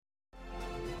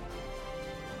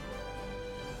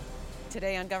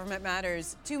Today on Government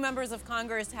Matters, two members of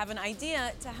Congress have an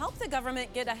idea to help the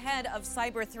government get ahead of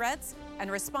cyber threats and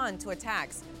respond to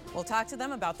attacks. We'll talk to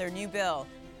them about their new bill.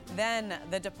 Then,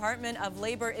 the Department of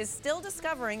Labor is still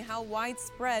discovering how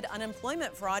widespread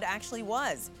unemployment fraud actually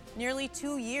was, nearly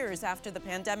 2 years after the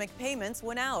pandemic payments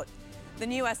went out. The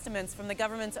new estimates from the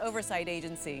government's oversight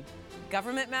agency.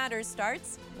 Government Matters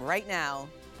starts right now.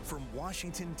 From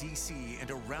Washington, D.C.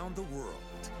 and around the world,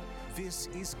 this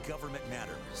is Government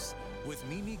Matters with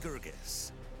Mimi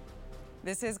Gerges.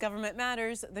 This is Government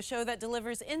Matters, the show that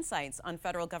delivers insights on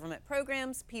federal government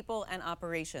programs, people, and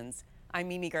operations. I'm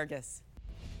Mimi Gerges.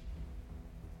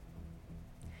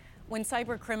 When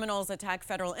cyber criminals attack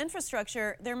federal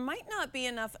infrastructure, there might not be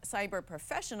enough cyber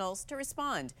professionals to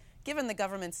respond, given the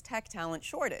government's tech talent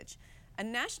shortage. A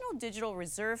National Digital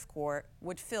Reserve Corps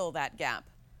would fill that gap.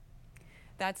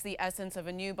 That's the essence of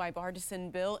a new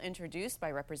bipartisan bill introduced by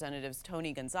Representatives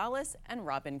Tony Gonzalez and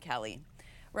Robin Kelly.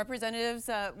 Representatives,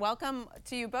 welcome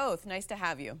to you both. Nice to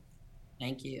have you.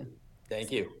 Thank you.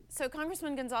 Thank you. So,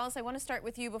 Congressman Gonzalez, I want to start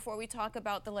with you before we talk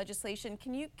about the legislation.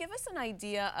 Can you give us an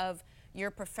idea of your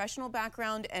professional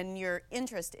background and your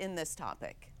interest in this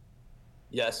topic?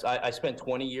 Yes, I spent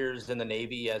 20 years in the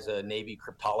Navy as a Navy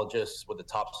cryptologist with a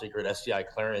top secret SCI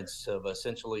clearance. Have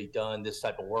essentially done this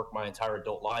type of work my entire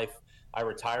adult life. I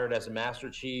retired as a Master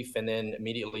Chief and then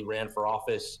immediately ran for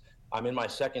office. I'm in my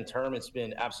second term. It's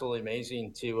been absolutely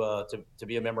amazing to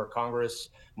be a member of Congress.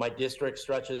 My district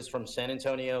stretches from San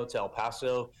Antonio to El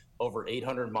Paso, over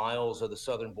 800 miles of the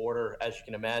southern border. As you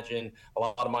can imagine, a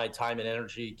lot of my time and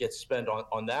energy gets spent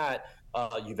on that.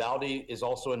 Uvalde is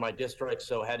also in my district,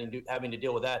 so having to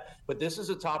deal with that. But this is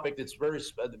a topic that's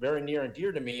very near and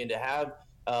dear to me, and to have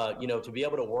to be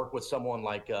able to work with someone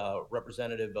like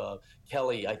Representative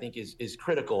Kelly, I think is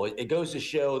critical. It goes to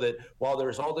show that while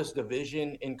there's all this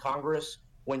division in Congress,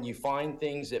 when you find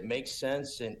things that make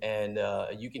sense and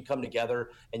you can come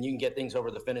together and you can get things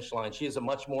over the finish line. She is a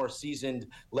much more seasoned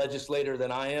legislator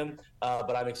than I am,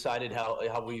 but I'm excited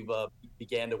how we've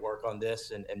began to work on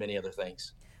this and many other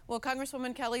things. Well,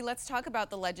 Congresswoman Kelly, let's talk about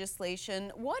the legislation.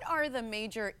 What are the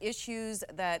major issues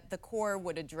that the Corps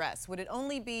would address? Would it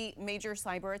only be major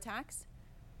cyber attacks?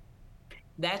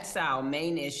 That's our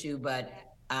main issue, but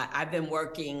I've been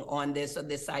working on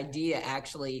this idea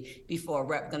actually before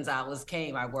Rep. Gonzalez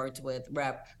came. I worked with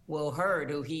Rep. Will Hurd,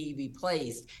 who he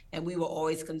replaced, and we were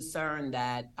always concerned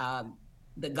that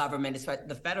the government,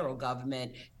 the federal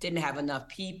government, didn't have enough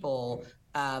people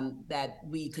that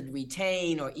we could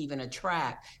retain or even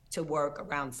attract to work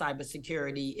around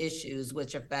cybersecurity issues,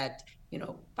 which affect,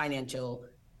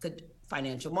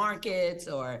 financial markets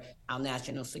or our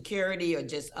national security or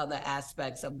just other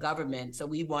aspects of government. So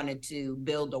we wanted to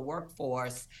build a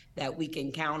workforce that we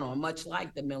can count on, much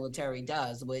like the military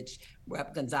does, which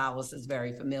Rep. Gonzalez is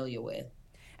very familiar with.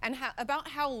 And about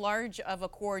how large of a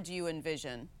Corps do you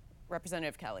envision,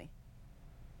 Representative Kelly?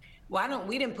 Well,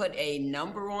 we didn't put a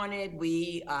number on it.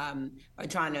 We are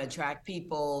trying to attract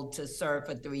people to serve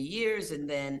for 3 years, and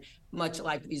then much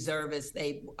like reservists,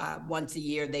 they once a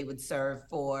year they would serve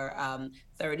for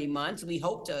 30 months. We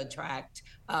hope to attract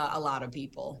a lot of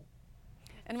people.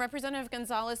 And Representative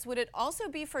Gonzalez, would it also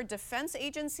be for defense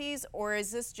agencies, or is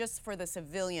this just for the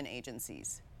civilian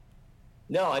agencies?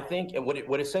 No, I think what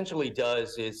it essentially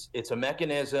does is it's a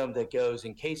mechanism that goes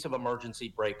in case of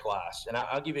emergency break glass. And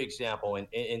I'll give you an example.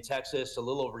 In Texas, a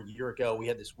little over a year ago, we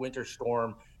had this winter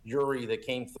storm, Uri, that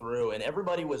came through, and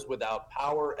everybody was without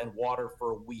power and water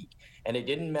for a week. And it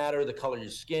didn't matter the color of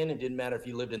your skin. It didn't matter if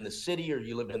you lived in the city or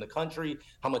you lived in the country,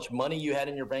 how much money you had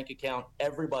in your bank account.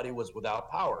 Everybody was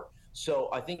without power. So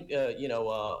I think,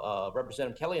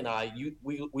 Representative Kelly and I,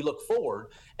 we look forward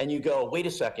and you go, wait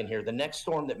a second here. The next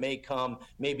storm that may come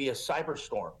may be a cyber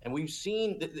storm. And we've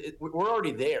seen we're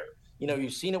already there.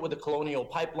 You've seen it with the Colonial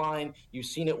Pipeline. You've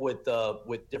seen it with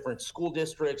different school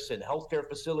districts and healthcare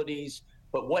facilities.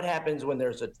 But what happens when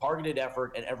there's a targeted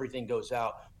effort and everything goes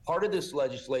out? Part of this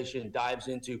legislation dives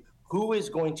into who is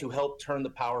going to help turn the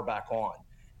power back on.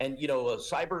 And,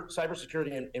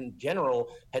 cybersecurity in general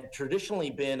had traditionally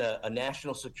been a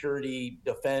national security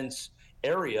defense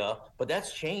area, but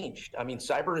that's changed. I mean,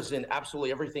 cyber is in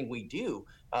absolutely everything we do.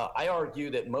 I argue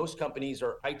that most companies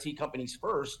are IT companies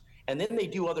first, and then they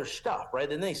do other stuff, right?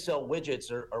 Then they sell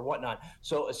widgets or whatnot.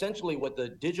 So essentially what the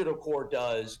Digital Corps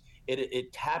does,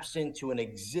 it taps into an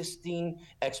existing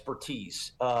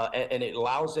expertise, and it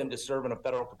allows them to serve in a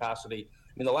federal capacity.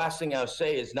 I mean, the last thing I would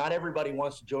say is not everybody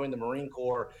wants to join the Marine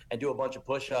Corps and do a bunch of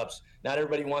push-ups. Not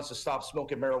everybody wants to stop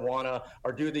smoking marijuana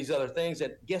or do these other things.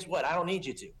 And guess what? I don't need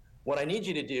you to. What I need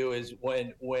you to do is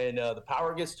when the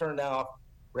power gets turned off,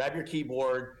 grab your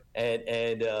keyboard,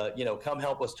 and come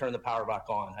help us turn the power back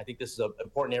on. I think this is an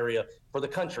important area for the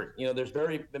country. There's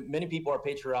very many people are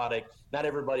patriotic. Not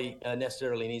everybody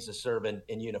necessarily needs to serve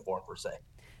in uniform per se.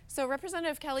 So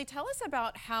Representative Kelly, tell us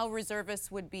about how reservists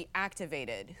would be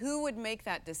activated. Who would make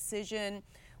that decision?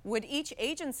 Would each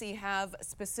agency have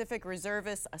specific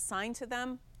reservists assigned to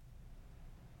them?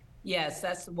 Yes,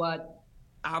 that's what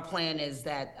our plan is,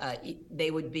 that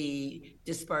they would be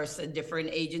dispersed in different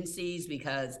agencies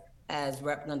because, as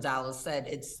Rep. Gonzalez said,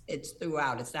 it's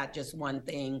throughout. It's not just one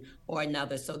thing or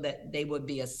another, so that they would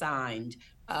be assigned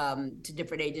to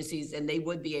different agencies, and they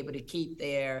would be able to keep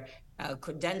their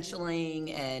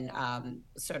credentialing and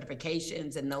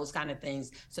certifications and those kind of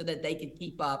things so that they could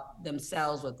keep up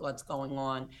themselves with what's going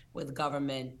on with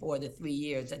government for the 3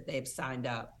 years that they've signed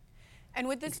up. And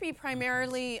would this be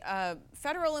primarily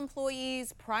federal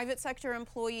employees, private sector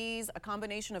employees, a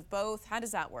combination of both? How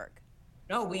does that work?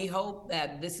 No, we hope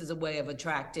that this is a way of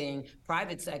attracting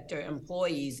private sector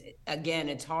employees. Again,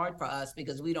 it's hard for us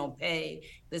because we don't pay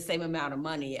the same amount of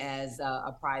money as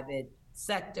a private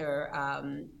sector.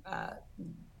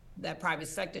 That private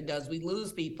sector does. We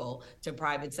lose people to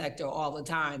private sector all the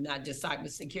time, not just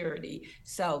cybersecurity.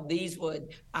 So these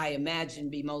would, I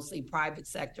imagine, be mostly private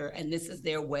sector, and this is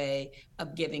their way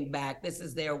of giving back. This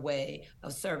is their way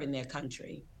of serving their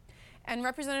country. And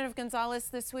Representative Gonzalez,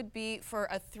 this would be for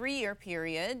a 3-year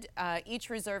period. Each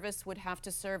reservist would have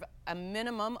to serve a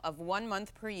minimum of 1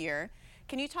 month per year.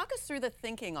 Can you talk us through the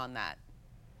thinking on that?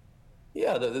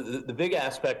 Yeah, the big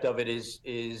aspect of it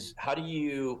is how do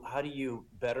you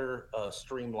better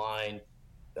streamline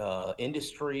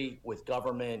industry with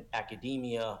government,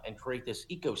 academia, and create this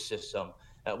ecosystem?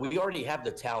 We already have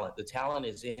the talent. The talent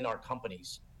is in our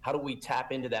companies. How do we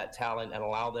tap into that talent and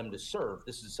allow them to serve?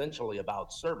 This is essentially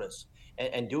about service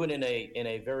and do it in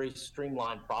a very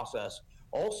streamlined process.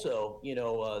 Also,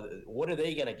 what are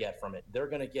they going to get from it? They're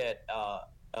going to get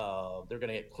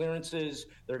clearances.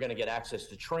 They're going to get access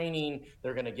to training.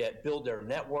 They're going to build their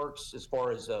networks as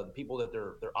far as the people that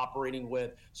they're operating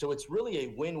with. So it's really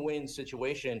a win-win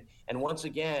situation. And once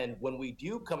again, when we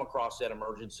do come across that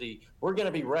emergency, we're going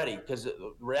to be ready, because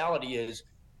the reality is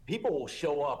people will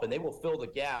show up and they will fill the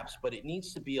gaps, but it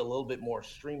needs to be a little bit more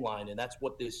streamlined. And that's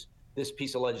what this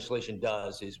piece of legislation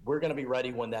does, is we're going to be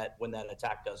ready when that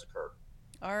attack does occur.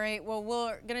 All right, well,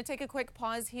 we're going to take a quick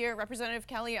pause here. Representative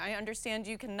Kelly, I understand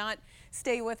you cannot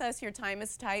stay with us. Your time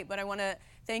is tight, but I want to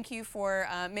thank you for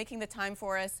making the time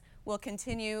for us. We'll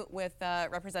continue with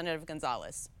Representative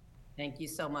Gonzalez. Thank you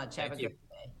so much. Have a good day.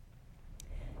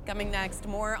 Coming next,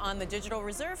 more on the Digital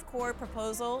Reserve Corps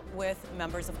proposal with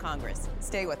members of Congress.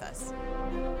 Stay with us.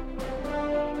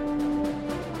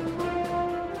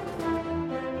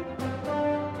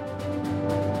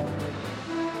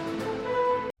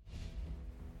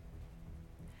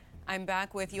 I'm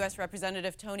back with U.S.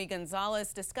 Representative Tony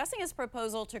Gonzalez discussing his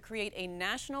proposal to create a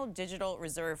National Digital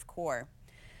Reserve Corps.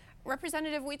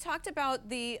 Representative, we talked about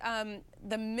the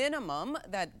minimum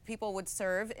that people would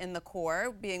serve in the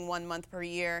Corps being 1 month per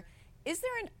year. Is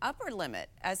there an upper limit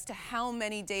as to how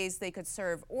many days they could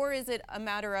serve? Or is it a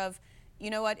matter of, you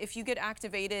know what, if you get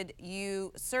activated,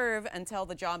 you serve until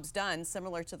the job's done,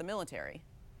 similar to the military?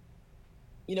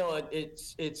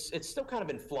 It's still kind of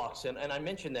in flux, and I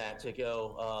mentioned that to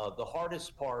go. The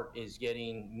hardest part is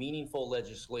getting meaningful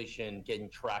legislation, getting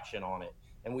traction on it.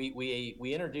 And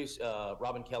we introduced,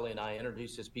 Robin Kelly and I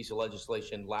introduced this piece of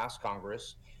legislation last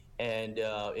Congress, and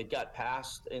it got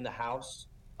passed in the House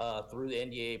through the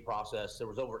NDAA process. There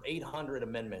was over 800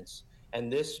 amendments.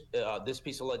 And this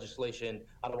piece of legislation,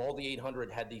 out of all the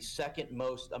 800, had the second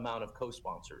most amount of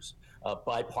co-sponsors,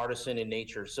 bipartisan in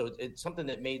nature. So it's something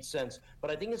that made sense.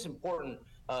 But I think it's important,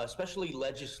 especially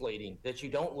legislating, that you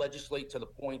don't legislate to the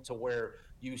point to where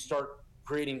you start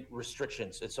creating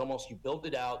restrictions. It's almost you build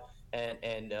it out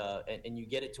and you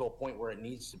get it to a point where it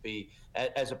needs to be.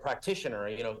 As a practitioner,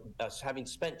 having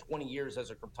spent 20 years as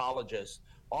a cryptologist,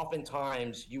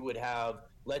 oftentimes you would have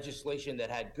legislation that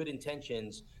had good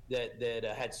intentions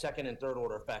that had second and third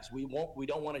order effects. We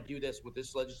don't want to do this with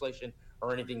this legislation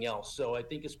or anything else. So I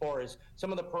think as far as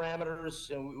some of the parameters,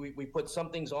 we put some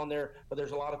things on there, but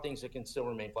there's a lot of things that can still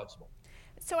remain flexible.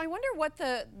 So I wonder what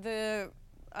the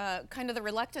kind of the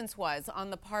reluctance was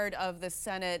on the part of the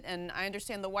Senate, and I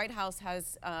understand the White House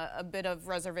has a bit of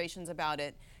reservations about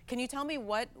it. Can you tell me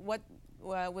what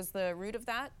was the root of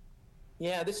that?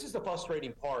 Yeah, this is the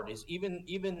frustrating part, is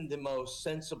even the most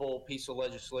sensible piece of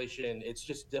legislation, it's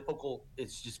just difficult.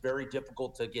 It's just very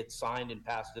difficult to get signed and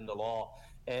passed into law.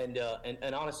 And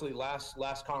honestly,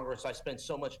 last Congress, I spent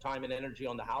so much time and energy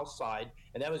on the House side,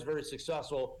 and that was very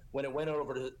successful. When it went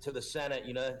over to the Senate,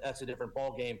 that's a different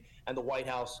ballgame. And the White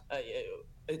House,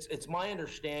 it's my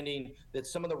understanding that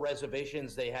some of the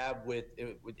reservations they have with,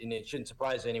 and it shouldn't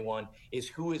surprise anyone, is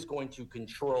who is going to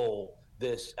control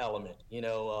this element.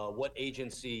 What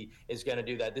agency is going to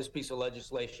do that? This piece of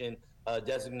legislation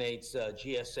designates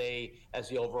GSA as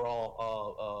the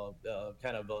overall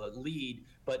kind of lead,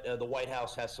 but the White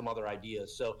House has some other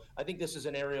ideas. So I think this is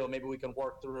an area maybe we can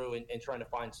work through and trying to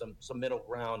find some middle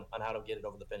ground on how to get it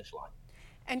over the finish line.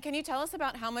 And can you tell us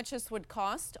about how much this would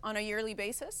cost on a yearly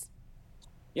basis?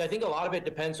 Yeah, I think a lot of it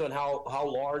depends on how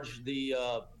large the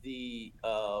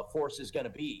force is going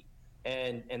to be.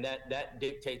 And that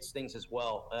dictates things as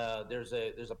well. There's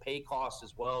a pay cost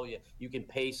as well. You can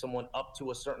pay someone up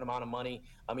to a certain amount of money.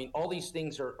 I mean, all these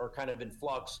things are kind of in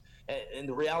flux. And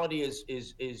the reality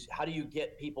is how do you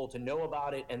get people to know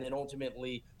about it and then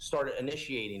ultimately start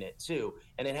initiating it too?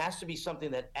 And it has to be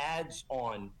something that adds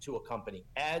on to a company,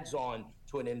 adds on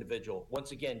to an individual.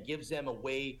 Once again, gives them a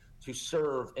way to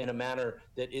serve in a manner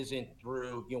that isn't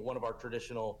through one of our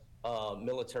traditional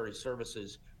military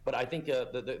services. But I think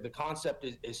the concept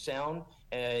is sound,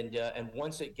 and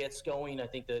once it gets going, I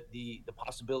think that the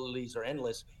possibilities are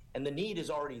endless, and the need is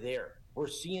already there. We're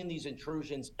seeing these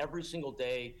intrusions every single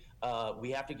day.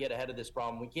 We have to get ahead of this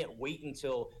problem. We can't wait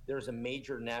until there's a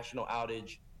major national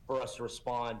outage for us to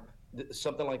respond.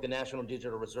 Something like the National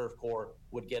Digital Reserve Corps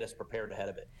would get us prepared ahead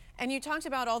of it. And you talked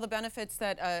about all the benefits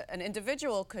that an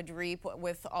individual could reap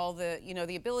with all the,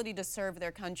 the ability to serve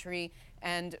their country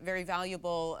and very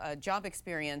valuable job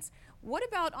experience. What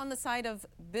about on the side of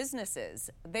businesses?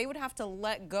 They would have to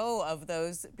let go of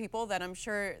those people that I'm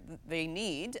sure they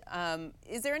need.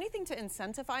 Is there anything to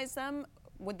incentivize them?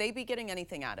 Would they be getting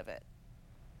anything out of it?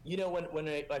 When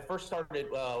I first started,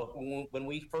 when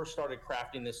we first started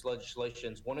crafting this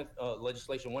legislation, one of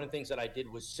the things that I did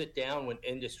was sit down with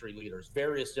industry leaders,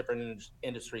 various different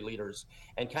industry leaders,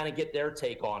 and kind of get their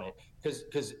take on it.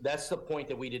 Because that's the point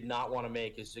that we did not want to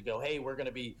make, is to go, hey, we're going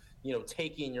to be,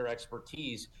 taking your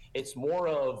expertise. It's more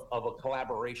of a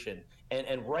collaboration.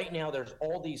 And right now there's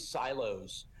all these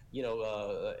silos,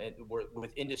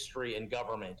 with industry and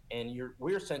government, and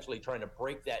we're essentially trying to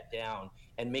break that down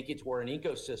and make it to where an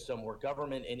ecosystem where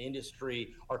government and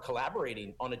industry are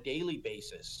collaborating on a daily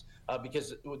basis.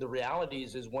 Because the reality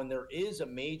is when there is a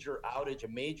major outage, a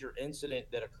major incident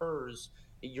that occurs,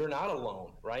 you're not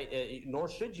alone, right? Nor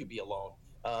should you be alone.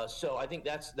 So I think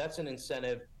that's an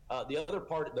incentive. The other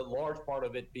part, the large part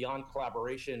of it, beyond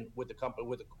collaboration with the company,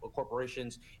 with the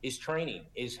corporations, is training,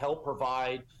 is help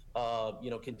provide,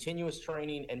 continuous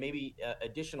training and maybe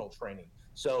additional training.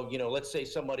 So, let's say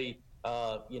somebody,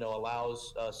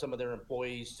 allows some of their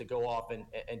employees to go off and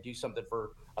do something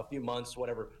for a few months,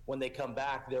 whatever. When they come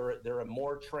back, they're a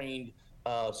more trained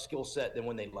skill set than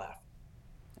when they left.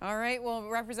 All right. Well,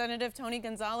 Representative Tony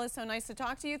Gonzalez, so nice to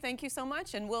talk to you. Thank you so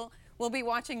much. And we'll be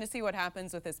watching to see what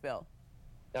happens with this bill.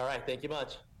 All right. Thank you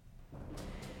much.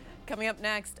 Coming up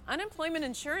next, unemployment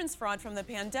insurance fraud from the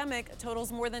pandemic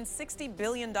totals more than $60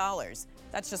 billion.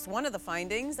 That's just one of the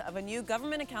findings of a new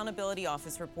Government Accountability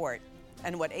Office report,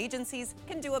 and what agencies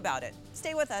can do about it.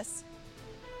 Stay with us.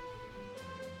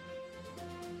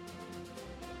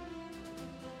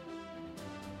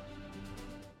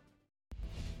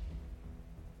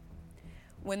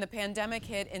 When the pandemic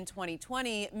hit in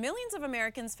 2020, millions of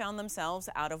Americans found themselves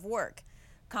out of work.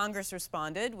 Congress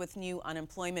responded with new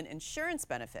unemployment insurance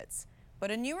benefits, but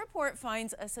a new report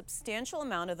finds a substantial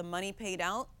amount of the money paid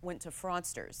out went to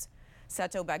fraudsters.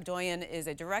 Seto Bagdoyan is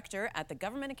a director at the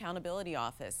Government Accountability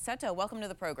Office. Seto, welcome to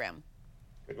the program.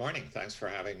 Good morning. Thanks for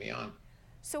having me on.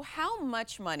 So how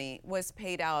much money was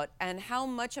paid out, and how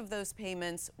much of those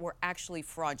payments were actually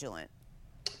fraudulent?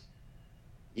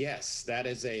 Yes, that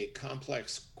is a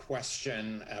complex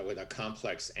question with a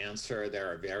complex answer.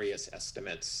 There are various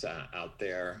estimates out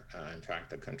there. In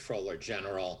fact, the Comptroller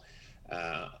General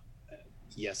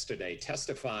yesterday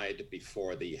testified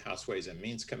before the House Ways and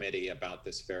Means Committee about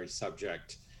this very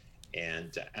subject.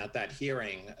 And at that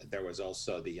hearing, there was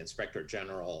also the Inspector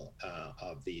General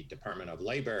of the Department of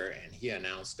Labor, and he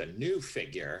announced a new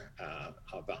figure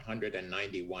of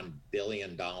 $191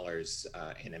 billion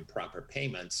in improper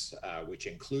payments, which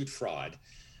include fraud.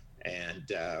 And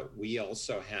we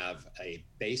also have a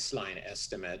baseline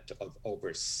estimate of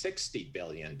over $60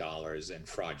 billion in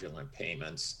fraudulent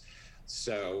payments.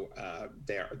 So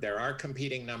there are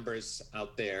competing numbers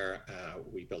out there.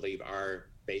 We believe our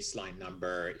baseline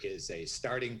number is a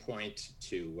starting point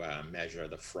to measure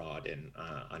the fraud in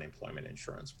unemployment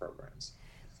insurance programs.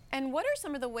 And what are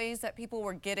some of the ways that people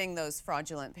were getting those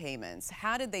fraudulent payments?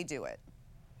 How did they do it?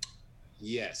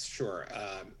 Yes, sure.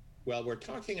 Well, we're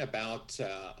talking about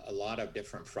a lot of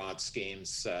different fraud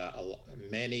schemes.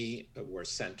 Many were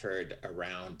centered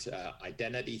around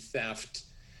identity theft.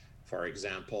 For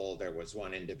example, there was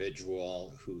one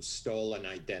individual who stole an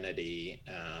identity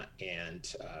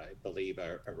and I believe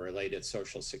a related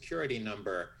social security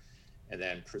number, and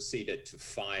then proceeded to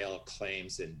file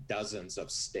claims in dozens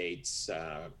of states,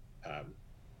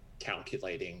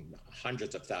 calculating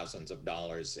hundreds of thousands of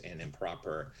dollars in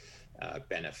improper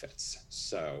benefits.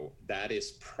 So that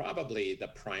is probably the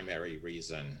primary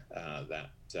reason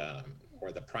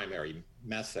or the primary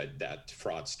method that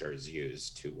fraudsters use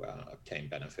to obtain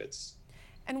benefits.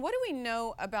 And what do we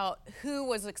know about who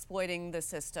was exploiting the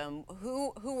system?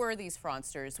 Who were these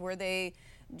fraudsters? Were they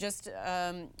just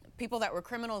people that were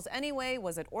criminals anyway?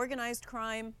 Was it organized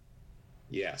crime?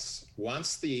 Yes.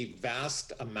 Once the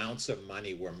vast amounts of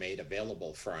money were made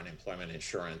available for unemployment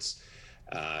insurance,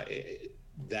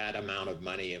 that amount of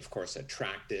money, of course,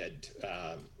 attracted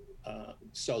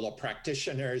solo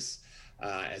practitioners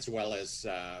as well as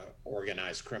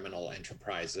organized criminal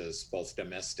enterprises, both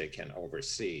domestic and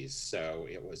overseas. So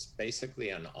it was basically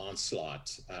an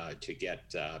onslaught to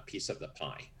get a piece of the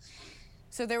pie.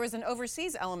 So there was an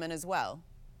overseas element as well.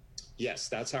 Yes,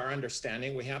 that's our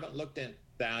understanding. We haven't looked at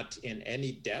that in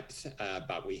any depth,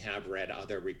 but we have read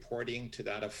other reporting to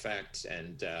that effect.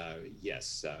 And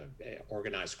yes,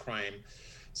 organized crime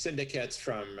syndicates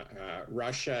from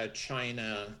Russia,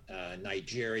 China,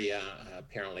 Nigeria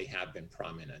apparently have been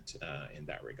prominent in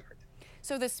that regard.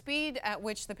 So the speed at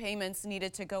which the payments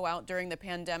needed to go out during the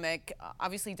pandemic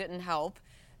obviously didn't help.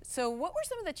 So what were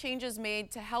some of the changes made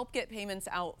to help get payments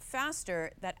out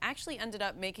faster that actually ended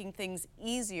up making things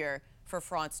easier for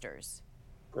fraudsters?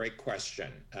 Great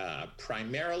question.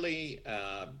 Primarily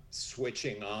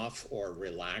switching off or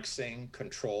relaxing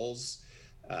controls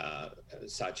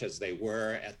such as they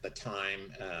were at the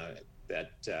time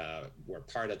that were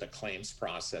part of the claims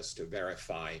process to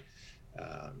verify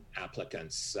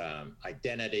applicants'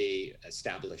 identity,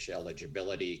 establish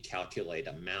eligibility, calculate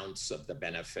amounts of the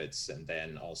benefits, and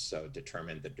then also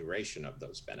determine the duration of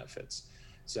those benefits.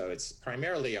 So it's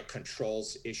primarily a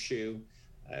controls issue.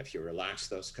 If you relax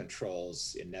those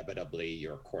controls, inevitably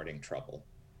you're courting trouble.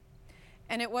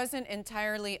 And it wasn't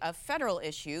entirely a federal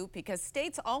issue because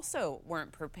states also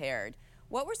weren't prepared.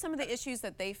 What were some of the issues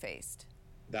that they faced?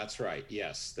 That's right,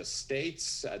 yes. The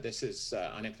states, this is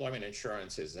unemployment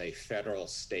insurance is a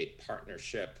federal-state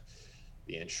partnership.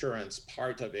 The insurance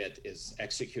part of it is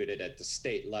executed at the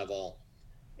state level.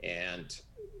 And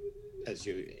as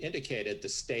you indicated, the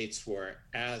states were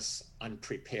as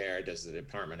unprepared as the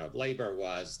Department of Labor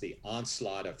was. The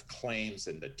onslaught of claims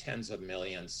in the tens of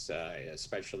millions,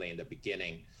 especially in the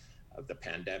beginning of the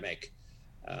pandemic,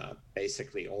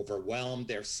 basically overwhelmed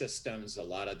their systems. A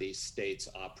lot of these states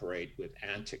operate with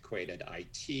antiquated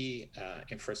IT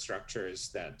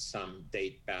infrastructures that some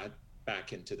date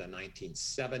back into the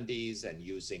 1970s and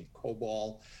using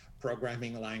COBOL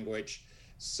programming language.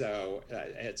 So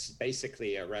it's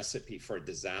basically a recipe for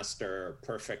disaster,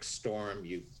 perfect storm.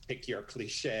 You pick your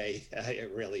cliche,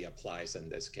 it really applies in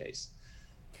this case.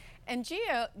 And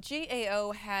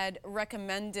GAO had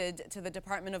recommended to the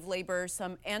Department of Labor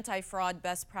some anti-fraud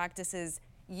best practices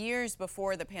years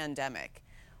before the pandemic.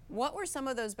 What were some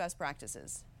of those best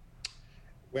practices?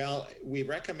 Well, we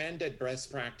recommended best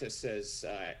practices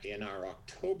in our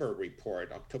October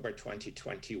report, October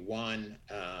 2021,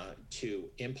 to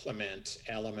implement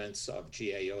elements of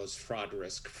GAO's fraud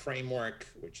risk framework,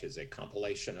 which is a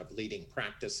compilation of leading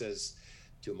practices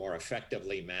to more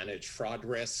effectively manage fraud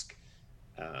risk.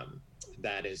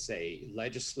 That is a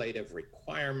legislative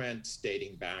requirement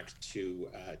dating back to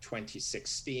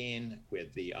 2016,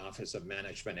 with the Office of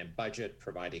Management and Budget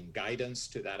providing guidance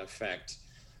to that effect.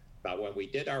 But when we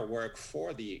did our work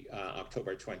for the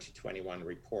October 2021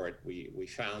 report, we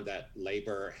found that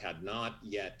labor had not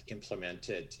yet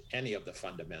implemented any of the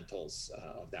fundamentals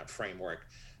of that framework.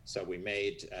 So we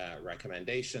made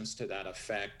recommendations to that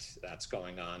effect. That's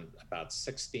going on about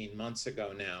 16 months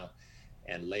ago now.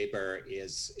 And labor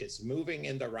is moving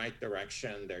in the right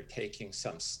direction. They're taking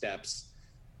some steps,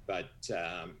 but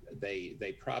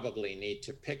they probably need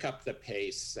to pick up the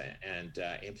pace and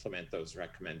implement those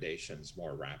recommendations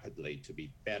more rapidly to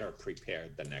be better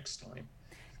prepared the next time.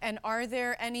 And are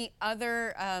there any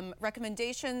other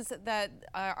recommendations that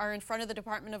are in front of the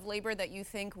Department of Labor that you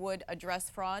think would address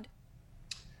fraud?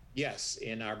 Yes,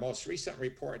 in our most recent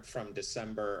report from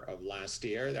December of last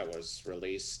year that was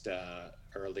released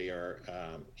earlier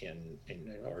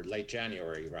or late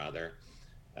January rather,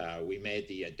 We made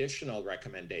the additional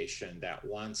recommendation that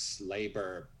once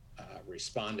Labor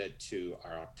responded to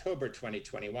our October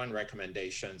 2021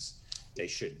 recommendations, they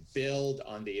should build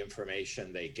on the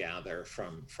information they gather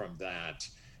from that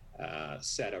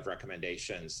set of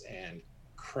recommendations and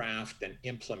craft and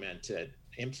implement an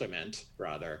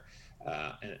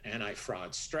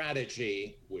anti-fraud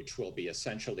strategy, which will be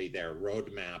essentially their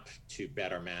roadmap to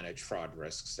better manage fraud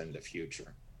risks in the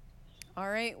future. All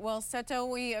right. Well, Seto,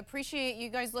 we appreciate you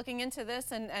guys looking into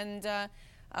this and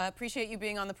appreciate you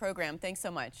being on the program. Thanks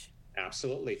so much.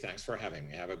 Absolutely. Thanks for having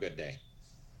me. Have a good day.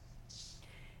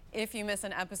 If you miss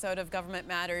an episode of Government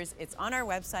Matters, it's on our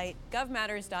website,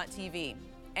 govmatters.tv.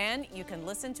 And you can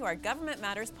listen to our Government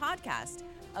Matters podcast,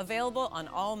 available on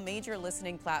all major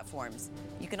listening platforms.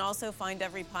 You can also find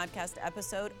every podcast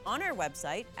episode on our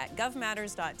website at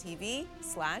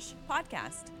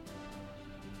govmatters.tv/podcast.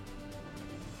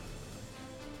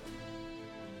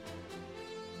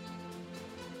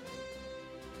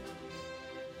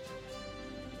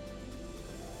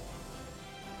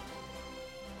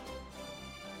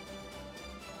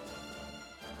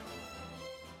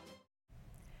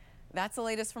 That's the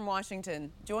latest from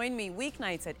Washington. Join me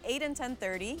weeknights at 8 and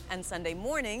 10:30 and Sunday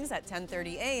mornings at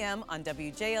 10:30 a.m. on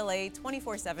WJLA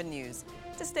 24/7 News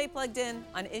to stay plugged in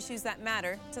on issues that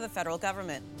matter to the federal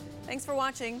government. Thanks for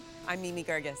watching. I'm Mimi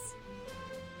Gerges.